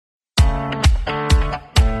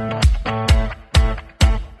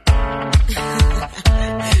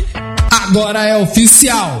Agora é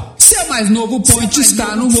oficial. Seu mais novo point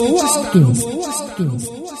está no Morro Alto.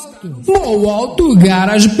 Morro Alto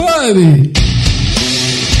Garage Pub.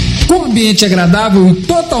 Com ambiente agradável e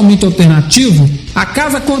totalmente alternativo, a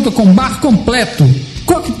casa conta com bar completo,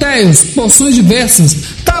 coquetéis, porções diversas,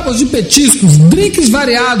 tábuas de petiscos, drinks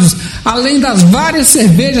variados, além das várias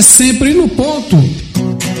cervejas sempre no ponto.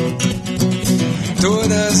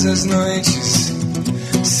 Todas as noites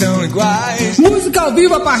são iguais. Música ao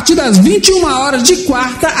vivo a partir das 21 horas de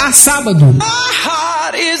quarta a sábado.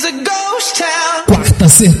 Quarta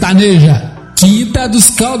sertaneja, quinta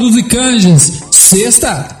dos caldos e canjas,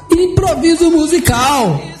 sexta improviso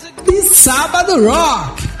musical e sábado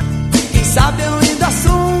rock. Quem sabe eu ainda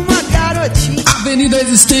sou uma garotinha. Avenida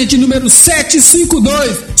Existente número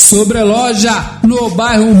 752, Sobreloja, no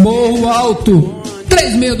bairro Morro Alto.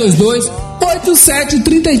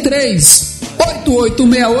 3622-8733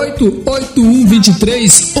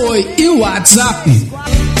 8868-8123. Oi, e o WhatsApp?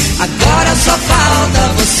 Agora só falta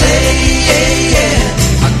você.